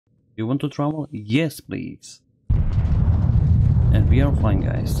You want to travel? Yes, please. And we are flying,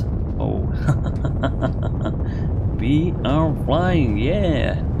 guys. Oh. We are flying,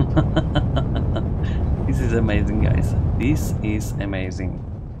 yeah. This is amazing, guys. This is amazing.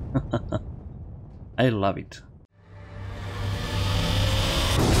 I love it.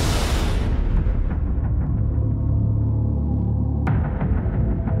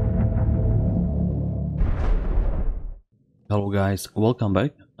 Hello guys, welcome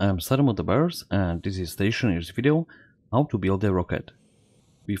back. I'm Saddamo the Bears and this is Stationeers video, how to build a rocket.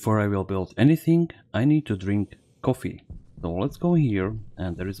 Before I will build anything, I need to drink coffee. So let's go here,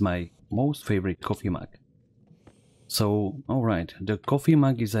 and there is my most favorite coffee mug. So alright, the coffee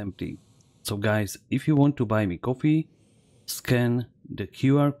mug is empty. So guys, if you want to buy me coffee, scan the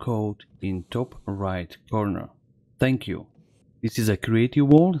QR code in top right corner. Thank you. This is a creative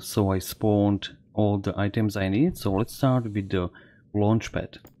world, so I spawned all the items I need. So let's start with the launch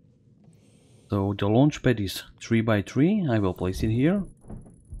pad. So the launch pad is 3 by 3. I will place it here,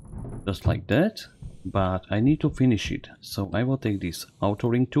 just like that. But I need to finish it, so I will take this auto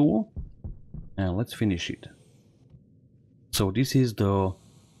ring tool and let's finish it. So this is the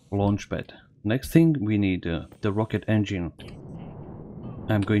launch pad. Next thing, we need the rocket engine.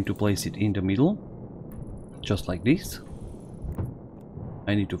 I'm going to place it in the middle, just like this.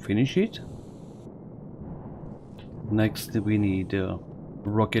 I need to finish it. Next we need a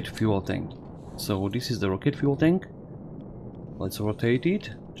rocket fuel tank. So this is the rocket fuel tank. Let's rotate it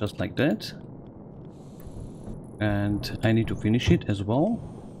just like that. And I need to finish it as well.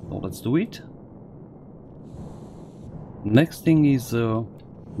 So let's do it. Next thing is the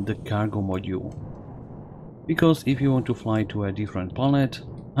cargo module. Because if you want to fly to a different planet,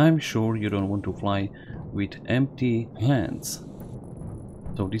 I'm sure you don't want to fly with empty hands.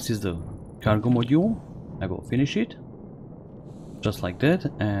 So this is the cargo module. I will finish it just like that,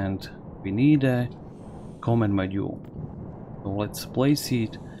 and we need a command module. So let's place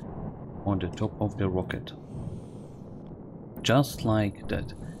it on the top of the rocket, just like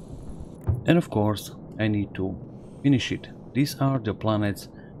that. And of course I need to finish it. These are the planets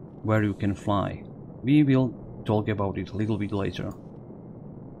where you can fly. We will talk about it a little bit later.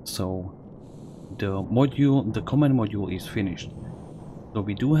 So the command module is finished. So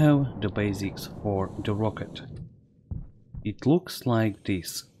we do have the basics for the rocket. It looks like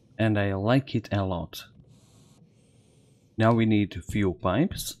this, and I like it a lot. Now we need a few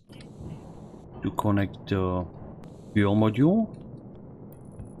pipes to connect the fuel module.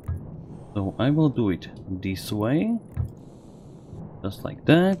 So I will do it this way, just like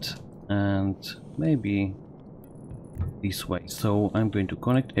that, and maybe this way. So I'm going to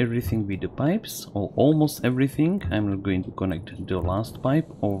connect everything with the pipes, or almost everything. I'm not going to connect the last pipe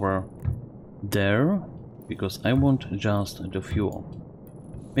over there, because I want just the fuel.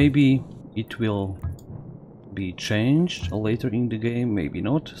 Maybe it will be changed later in the game, maybe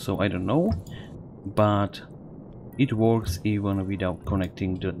not, so I don't know. But it works even without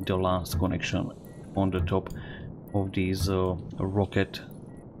connecting the last connection on the top of this rocket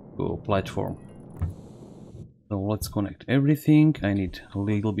platform. So let's connect everything. I need a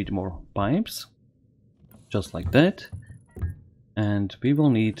little bit more pipes, just like that. And we will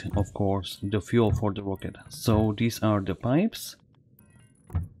need, of course, the fuel for the rocket. So these are the pipes.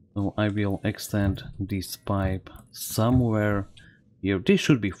 So I will extend this pipe somewhere here. This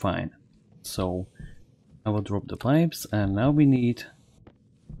should be fine. So I will drop the pipes, and now we need to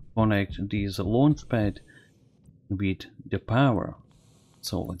connect this launch pad with the power.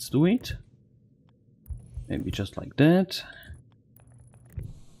 So let's do it. Maybe just like that.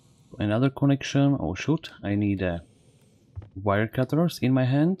 Another connection. Oh shoot, I need wire cutters in my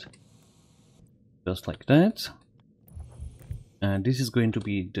hand. Just like that. And this is going to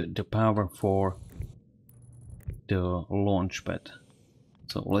be the power for the launch pad.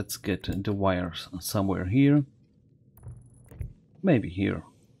 So let's get the wires somewhere here. Maybe here.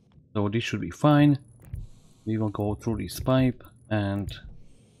 So this should be fine. We will go through this pipe and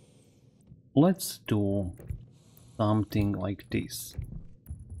let's do something like this.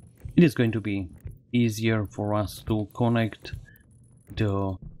 It is going to be easier for us to connect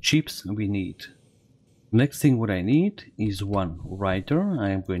the chips we need. Next thing what I need is one writer. I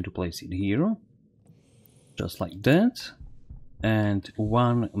am going to place it here, just like that, and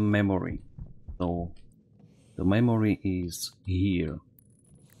one memory. So the memory is here.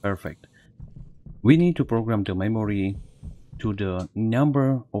 Perfect. We need to program the memory to the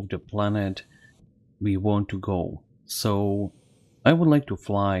number of the planet we want to go. So I would like to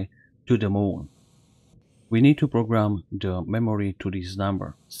fly to the moon. We need to program the memory to this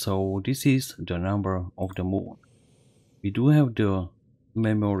number. So this is the number of the moon. We do have the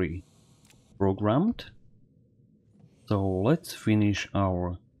memory programmed. So let's finish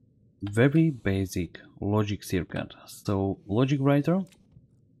our very basic logic circuit. So logic writer.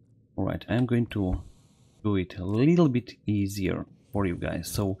 Alright, I'm going to do it a little bit easier for you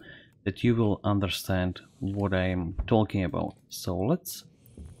guys so that you will understand what I'm talking about. So let's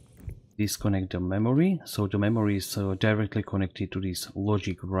disconnect the memory. So the memory is directly connected to this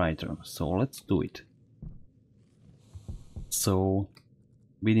logic writer. So let's do it. So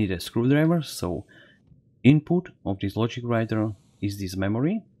we need a screwdriver. So input of this logic writer is this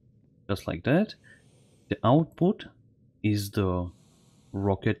memory, just like that. The output is the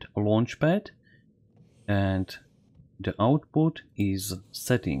rocket launch pad, and the output is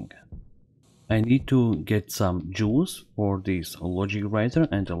setting. I need to get some juice for this logic writer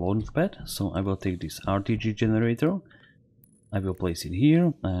and the launch pad, so I will take this RTG generator, I will place it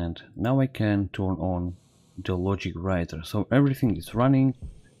here, and now I can turn on the logic writer. So everything is running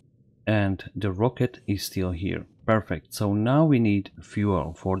and the rocket is still here. Perfect. So now we need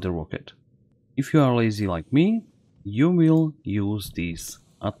fuel for the rocket. If you are lazy like me, you will use these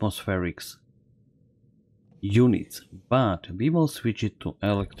atmospherics units, but we will switch it to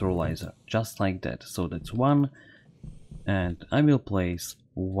electrolyzer, just like that. So that's one, and I will place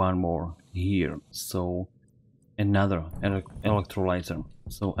one more here, so another electrolyzer.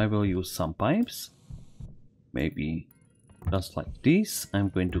 So I will use some pipes, maybe just like this. I'm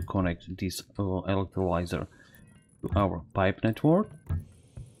going to connect this electrolyzer to our pipe network,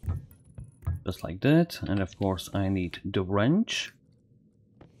 just like that. And of course I need the wrench,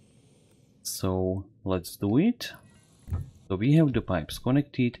 so let's do it. So we have the pipes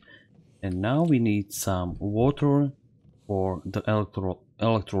connected, and now we need some water for the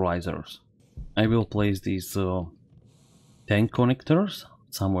electrolyzers. I will place these tank connectors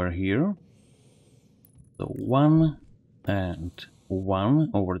somewhere here. So one and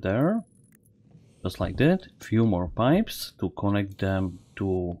one over there, just like that. Few more pipes to connect them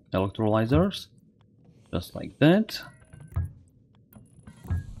to electrolyzers, just like that.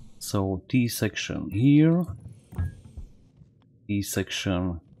 So T section here, T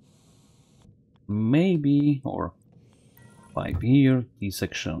section maybe, or pipe here, T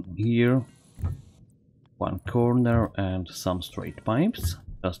section here, one corner and some straight pipes,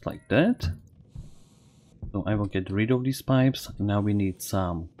 just like that. So I will get rid of these pipes. Now we need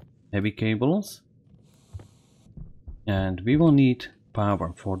some heavy cables, and we will need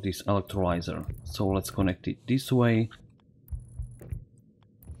power for this electrolyzer. So let's connect it this way.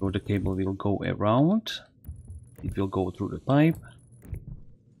 So the cable will go around, it will go through the pipe,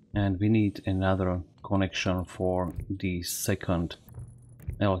 and we need another connection for the second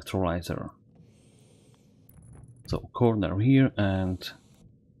electrolyzer. So corner here, and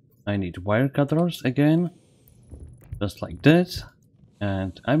I need wire cutters again, just like that,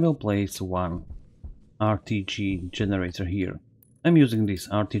 and I will place one RTG generator here. I'm using this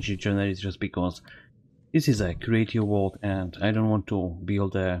RTG generator just because this is a creative world and I don't want to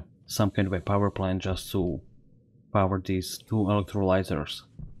build some kind of a power plant just to power these two electrolyzers.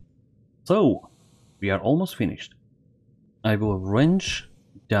 So we are almost finished. I will wrench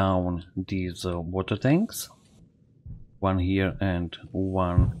down these water tanks, one here and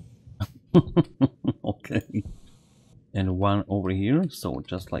one okay, and one over here, so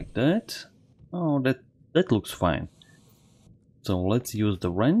just like that. Oh, that looks fine. So let's use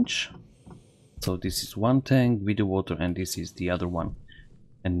the wrench. So this is one tank with the water and this is the other one.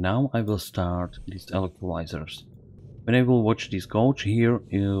 And now I will start these electrolyzers. When I will watch this gauge here,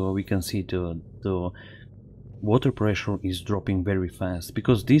 we can see the water pressure is dropping very fast,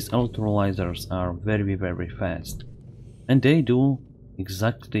 because these electrolyzers are very fast. And they do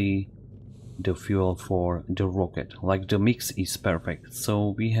exactly the fuel for the rocket. Like the mix is perfect. So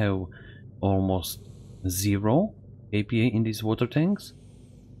we have almost 0 APA in these water tanks.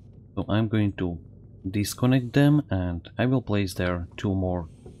 So I'm going to disconnect them and I will place there 2 more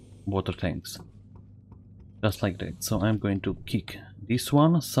water tanks, just like that. So I'm going to kick this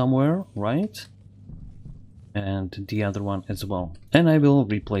one somewhere, right, and the other one as well, and I will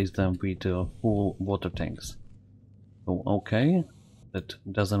replace them with full water tanks. So okay, that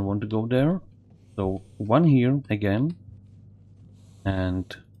doesn't want to go there, so one here again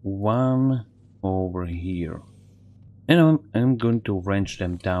and one over here. And I'm going to wrench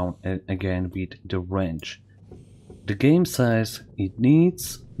them down again with the wrench. The game says it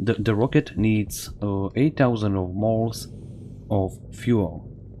needs, the rocket needs 8,000 of moles of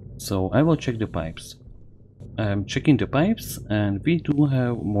fuel. So I will check the pipes. I'm checking the pipes and we do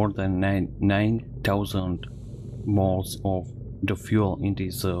have more than 9,000 moles of the fuel in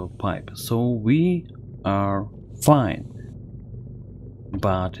this pipe. So we are fine.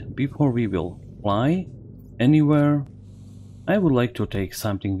 But before we will fly anywhere, I would like to take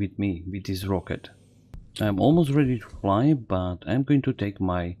something with me with this rocket. I'm almost ready to fly, but I'm going to take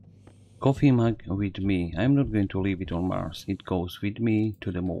my coffee mug with me. I'm not going to leave it on Mars. It goes with me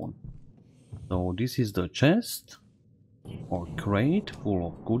to the moon. So this is the chest or crate full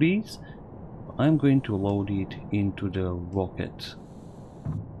of goodies. I'm going to load it into the rocket.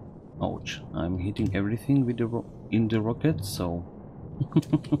 Ouch, I'm hitting everything with in the rocket, so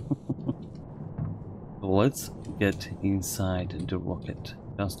let's get inside the rocket,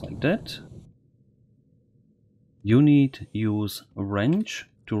 just like that. You need to use a wrench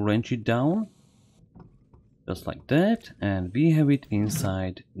to wrench it down, just like that, and we have it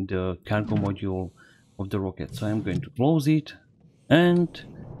inside the cargo module of the rocket. So I'm going to close it, and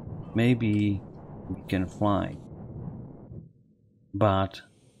maybe we can fly. But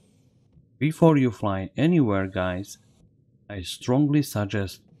before you fly anywhere, guys, I strongly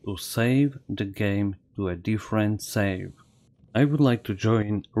suggest to save the game to a different save. I would like to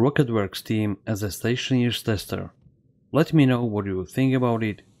join Rocketworks team as a Stationeers tester. Let me know what you think about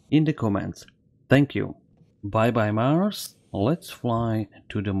it in the comments. Thank you. Bye bye Mars, let's fly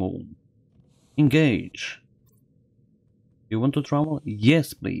to the moon. Engage. You want to travel?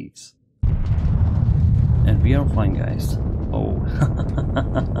 Yes please. And we are flying, guys. Oh.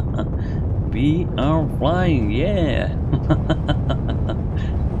 We are flying, yeah.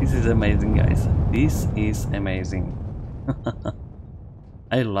 This is amazing, guys. This is amazing.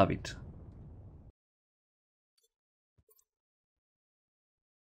 I love it.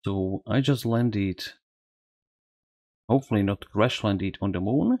 So I just landed, hopefully not crash landed on the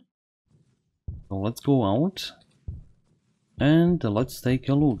moon. So let's go out and let's take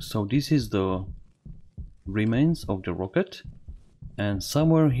a look. So this is the remains of the rocket, and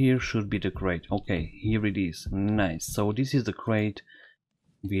somewhere here should be the crate. Okay, here it is. Nice. So this is the crate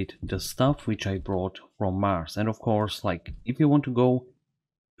with the stuff which I brought from Mars. And of course, like, if you want to go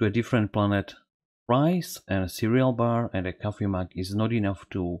to a different planet, rice and a cereal bar and a coffee mug is not enough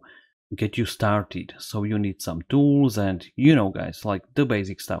to get you started. So you need some tools and, you know, guys, like the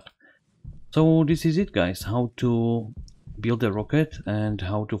basic stuff. So this is it, guys, how to build a rocket and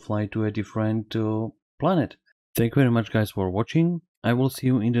how to fly to a different planet. Thank you very much, guys, for watching. I will see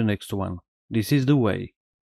you in the next one. This is the way.